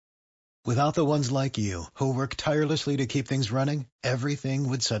Without the ones like you, who work tirelessly to keep things running, everything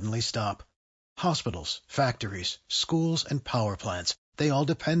would suddenly stop. Hospitals, factories, schools, and power plants, they all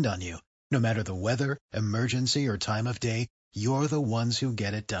depend on you. No matter the weather, emergency, or time of day, you're the ones who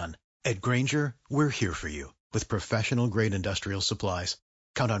get it done. At Grainger, we're here for you with professional-grade industrial supplies.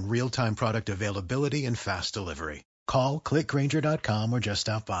 Count on real-time product availability and fast delivery. Call, click Grainger.com, or just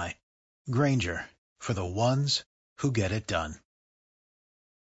stop by. Grainger, for the ones who get it done.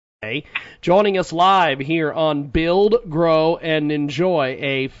 Joining us live here on Build, Grow, and Enjoy,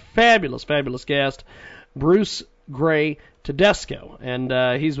 a fabulous, fabulous guest, Bruce Grey Tedesco.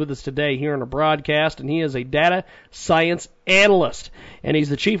 And he's with us today here on a broadcast, and he is a data science analyst. And he's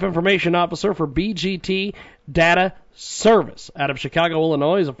the Chief Information Officer for BGT Data Service out of Chicago,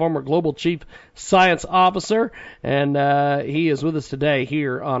 Illinois. He's a former Global Chief Science Officer, and he is with us today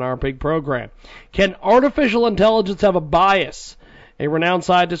here on our big program. Can artificial intelligence have a bias? A renowned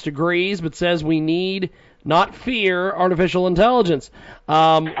scientist agrees, but says we need, not fear, artificial intelligence.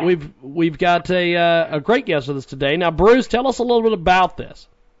 We've got a great guest with us today. Now, Bruce, tell us a little bit about this.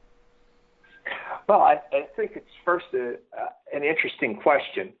 Well, I think it's first an interesting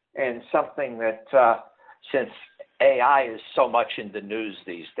question, and something that since AI is so much in the news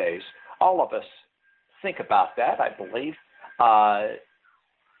these days, all of us think about that, I believe.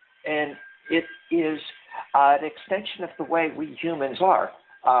 And it is an extension of the way we humans are.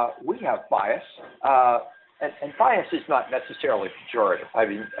 We have bias, and bias is not necessarily pejorative. I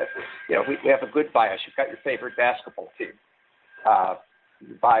mean, we have a good bias. You've got your favorite basketball team.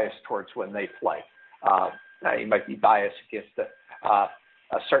 You're biased towards when they play. Now, you might be biased against a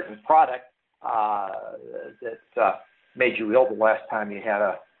certain product that made you ill the last time you had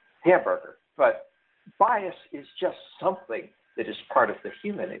a hamburger. But bias is just something that is part of the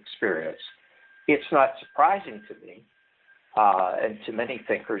human experience. It's not surprising to me and to many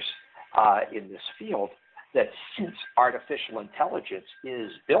thinkers in this field that since artificial intelligence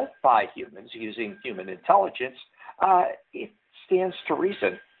is built by humans using human intelligence, it stands to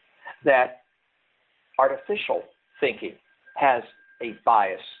reason that artificial thinking has a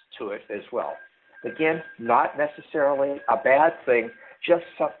bias to it as well. Again, not necessarily a bad thing, just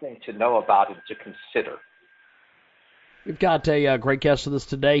something to know about and to consider. We've got a great guest with us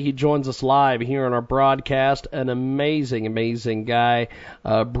today. He joins us live here on our broadcast. An amazing, amazing guy,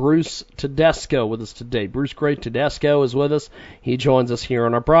 Bruce Tedesco, with us today. Bruce Grey Tedesco is with us. He joins us here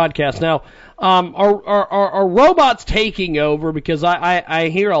on our broadcast. Now, are robots taking over? Because I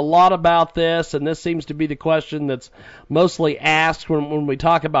hear a lot about this, and this seems to be the question that's mostly asked when we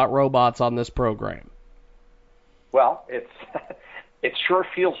talk about robots on this program. Well, it sure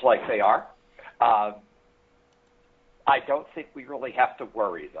feels like they are. I don't think we really have to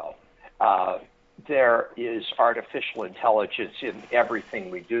worry, though. There is artificial intelligence in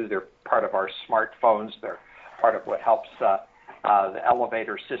everything we do. They're part of our smartphones. They're part of what helps the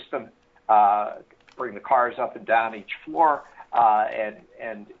elevator system bring the cars up and down each floor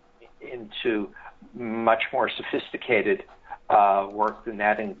and into much more sophisticated work than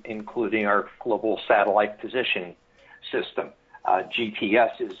that, including our global satellite positioning system.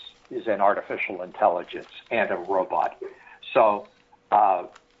 GPS is an artificial intelligence and a robot. So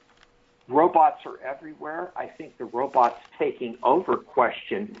robots are everywhere. I think the robots taking over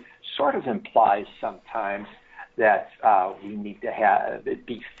question sort of implies sometimes that we need to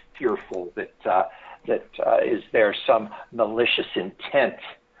be fearful that is there some malicious intent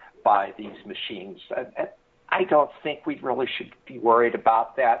by these machines. I don't think we really should be worried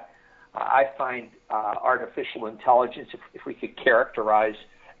about that. I find artificial intelligence, if we could characterize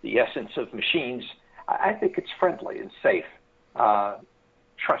the essence of machines, I think it's friendly and safe,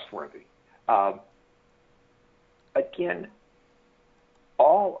 trustworthy. Again,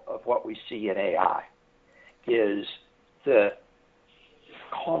 all of what we see in AI is the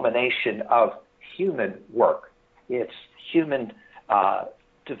culmination of human work. It's human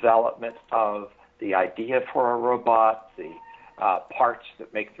development of the idea for a robot, the parts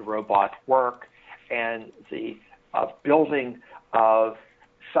that make the robot work, and the building of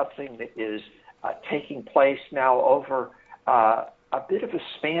something that is taking place now over a bit of a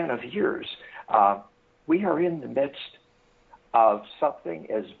span of years. We are in the midst of something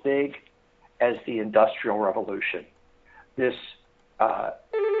as big as the Industrial Revolution. This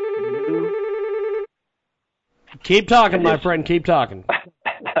new... Keep talking, my friend. Keep talking.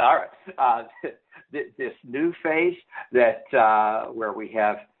 All right. This new phase that where we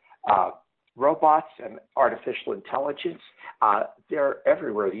have robots and artificial intelligence, they're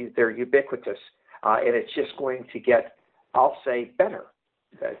everywhere. They're ubiquitous. And it's just going to get, I'll say, better.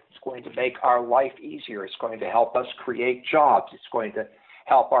 It's going to make our life easier. It's going to help us create jobs. It's going to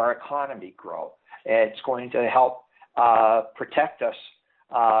help our economy grow. It's going to help protect us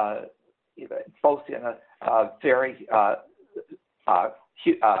both in a very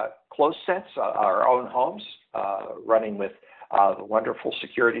close sense, our own homes, running with the wonderful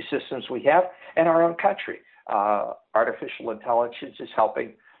security systems we have, and our own country. Artificial intelligence is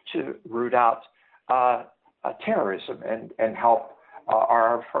helping to root out terrorism and help our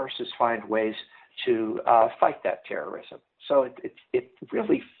armed forces find ways to fight that terrorism. So it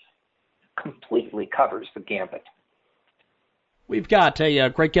really completely covers the gambit. We've got a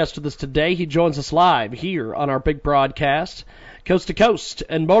great guest with us today. He joins us live here on our big broadcast, coast to coast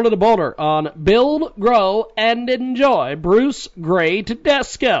and border to border on Build, Grow, and Enjoy. Bruce Grey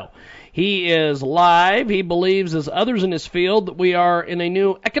Tedesco. He is live. He believes, as others in his field, that we are in a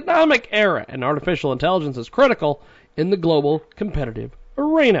new economic era, and artificial intelligence is critical in the global competitive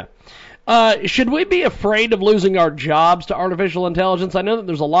arena. Should we be afraid of losing our jobs to artificial intelligence? I know that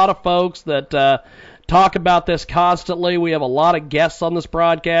there's a lot of folks that talk about this constantly. We have a lot of guests on this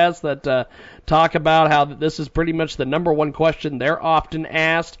broadcast that talk about how this is pretty much the number one question they're often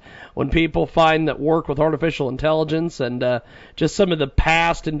asked when people find that work with artificial intelligence and just some of the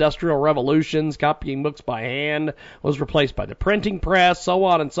past industrial revolutions, copying books by hand was replaced by the printing press, so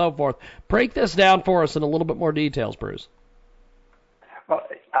on and so forth. Break this down for us in a little bit more details, Bruce. Well,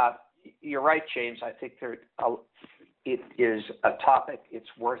 you're right, James. I think it is a topic it's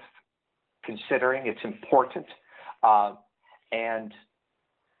worth considering. It's important. And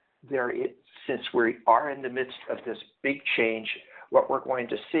since we are in the midst of this big change, what we're going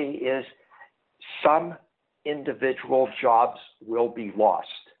to see is some individual jobs will be lost.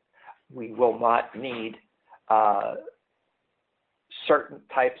 We will not need certain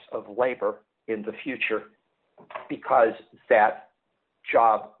types of labor in the future because that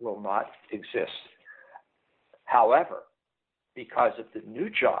job will not exist. However, because of the new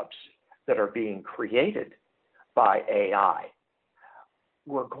jobs that are being created by AI,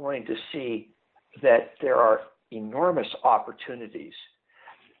 we're going to see that there are enormous opportunities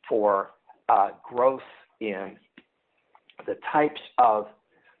for growth in the types of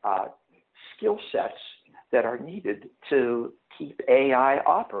skill sets that are needed to keep AI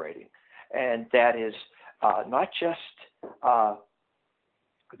operating. And that is not just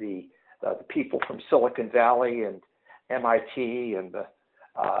the people from Silicon Valley and MIT and the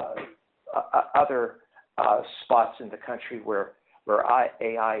other spots in the country where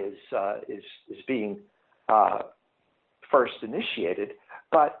AI is being first initiated.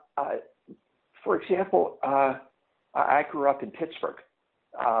 But for example, I grew up in Pittsburgh,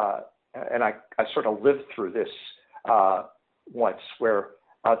 and I sort of lived through this once, where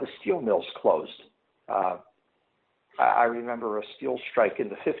the steel mills closed. I remember a steel strike in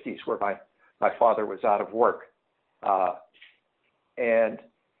the 50s where my father was out of work. And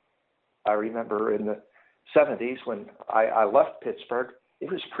I remember in the 70s when I left Pittsburgh, it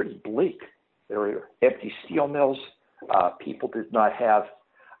was pretty bleak. There were empty steel mills. People did not have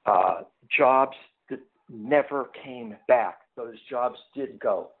jobs that never came back. Those jobs did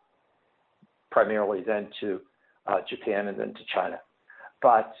go primarily then to Japan and then to China.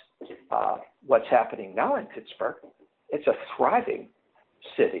 But what's happening now in Pittsburgh, it's a thriving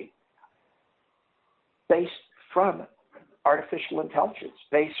city based from artificial intelligence,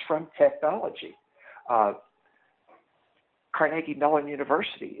 based from technology. Carnegie Mellon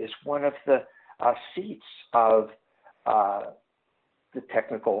University is one of the seats of the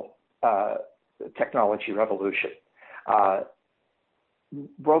technology revolution.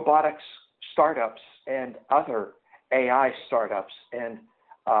 Robotics startups and other AI startups and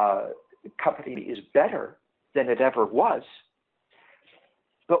company is better than it ever was.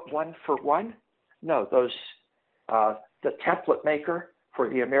 But one for one, no, the template maker for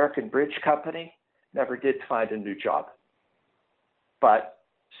the American Bridge Company never did find a new job. But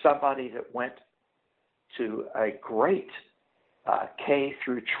somebody that went to a great K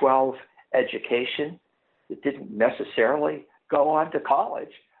through 12 education that didn't necessarily go on to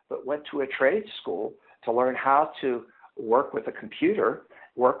college, but went to a trade school to learn how to work with a computer,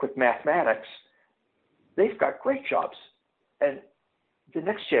 work with mathematics, they've got great jobs. And the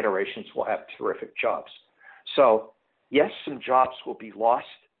next generations will have terrific jobs. So yes, some jobs will be lost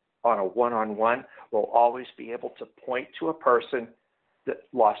on a one-on-one. We'll always be able to point to a person that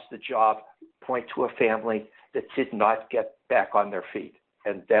lost the job, point to a family that did not get back on their feet.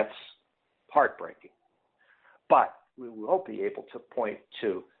 And that's heartbreaking. But we will be able to point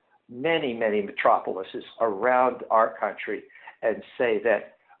to many, many metropolises around our country and say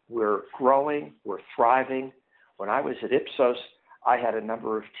that we're growing, we're thriving. When I was at Ipsos, I had a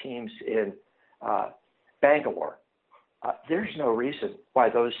number of teams in Bangalore, there's no reason why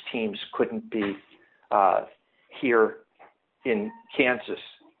those teams couldn't be here in Kansas,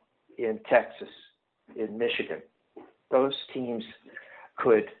 in Texas, in Michigan. Those teams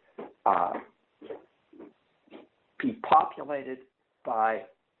could be populated by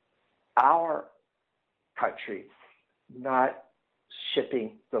our country, not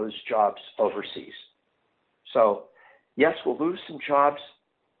shipping those jobs overseas. So, yes, we'll lose some jobs,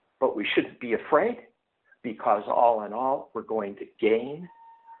 but we shouldn't be afraid, because all in all, we're going to gain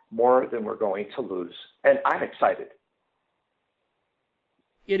more than we're going to lose. And I'm excited.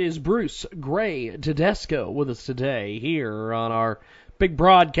 It is Bruce Grey Tedesco with us today here on our big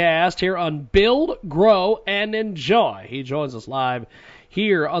broadcast here on Build, Grow, and Enjoy. He joins us live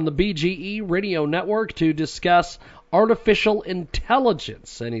here on the BGE Radio Network to discuss artificial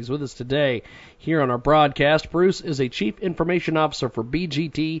intelligence, and he's with us today here on our broadcast. Bruce is a Chief Information Officer for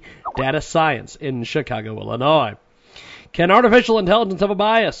BGT Data Science in Chicago, Illinois. Can artificial intelligence have a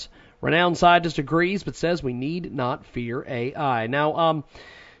bias? Renowned scientist agrees, but says we need not fear AI. Now,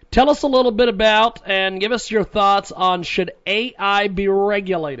 tell us a little bit about and give us your thoughts on, should AI be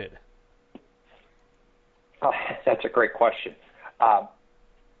regulated? Oh, that's a great question. I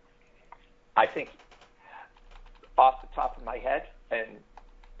think off the top of my head, and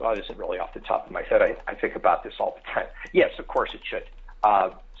well, it isn't really off the top of my head, I think about this all the time. Yes, of course it should.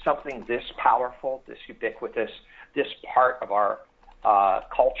 Something this powerful, this ubiquitous, this part of our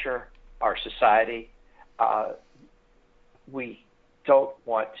culture, our society, we don't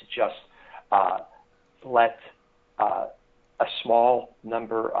want to just let a small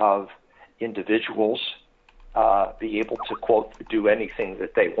number of individuals be able to, quote, do anything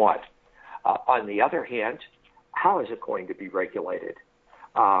that they want. On the other hand, how is it going to be regulated?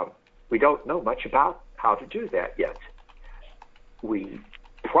 We don't know much about how to do that yet. We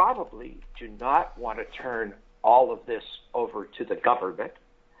probably do not want to turn all of this over to the government.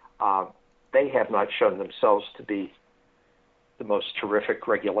 They have not shown themselves to be the most terrific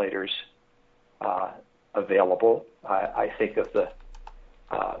regulators available. I think of the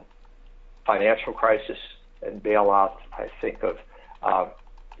financial crisis and bailout. I think of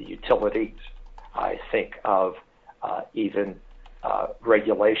the utilities. I think of even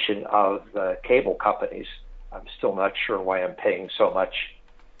regulation of the cable companies. I'm still not sure why I'm paying so much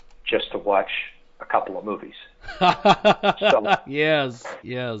just to watch a couple of movies. Yes.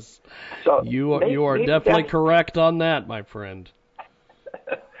 So you are definitely correct on that, my friend.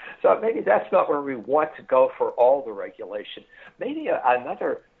 So maybe that's not where we want to go for all the regulation. Maybe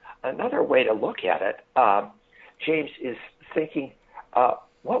another way to look at it, James, is thinking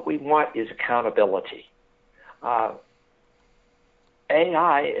what we want is accountability.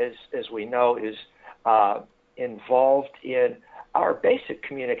 AI, as we know, is involved in our basic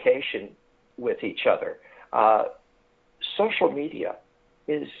communication with each other. Social media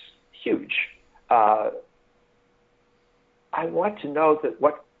is huge. I want to know that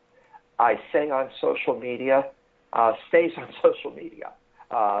what I say on social media stays on social media.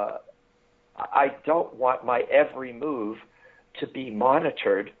 I don't want my every move to be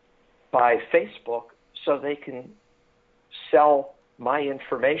monitored by Facebook so they can sell my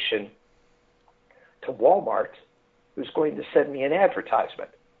information to Walmart, who's going to send me an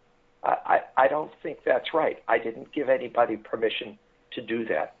advertisement. I don't think that's right. I didn't give anybody permission to do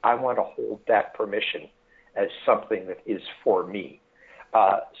that. I want to hold that permission as something that is for me.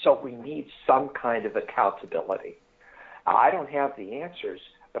 So we need some kind of accountability. I don't have the answers,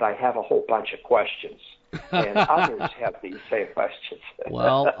 but I have a whole bunch of questions, and others have these same questions.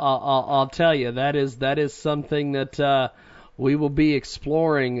 Well, I'll tell you, that is something that we will be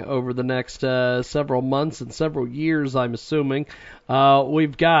exploring over the next several months and several years, I'm assuming.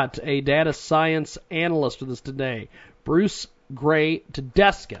 We've got a data science analyst with us today, Bruce Grey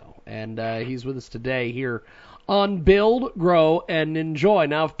Tedesco, and he's with us today here on Build, Grow, and Enjoy.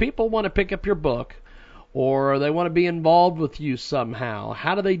 Now, if people want to pick up your book or they want to be involved with you somehow,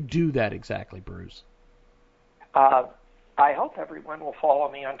 how do they do that exactly, Bruce? I hope everyone will follow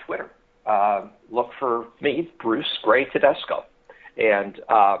me on Twitter. Look for me, Bruce Grey Tedesco. And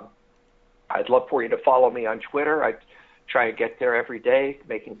I'd love for you to follow me on Twitter. I try to get there every day,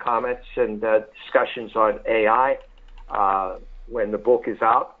 making comments and discussions on AI. When the book is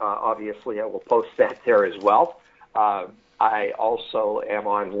out, obviously I will post that there as well. I also am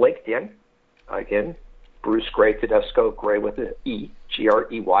on LinkedIn. Again, Bruce Grey Tedesco, Grey with an E, Grey.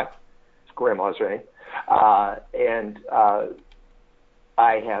 It's Grandma's name. And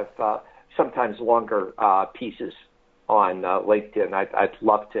I have sometimes longer pieces on LinkedIn. I'd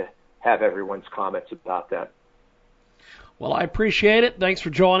love to have everyone's comments about that. Well, I appreciate it. Thanks for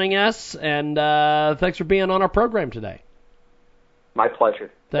joining us, and thanks for being on our program today. My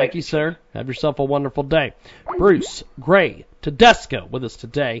pleasure. Thank you, sir. Have yourself a wonderful day. Bruce Grey Tedesco with us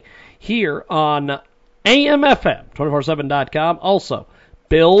today here on AMFM247.com. Also,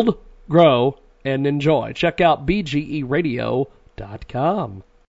 build, grow, and enjoy. Check out BGEradio.com.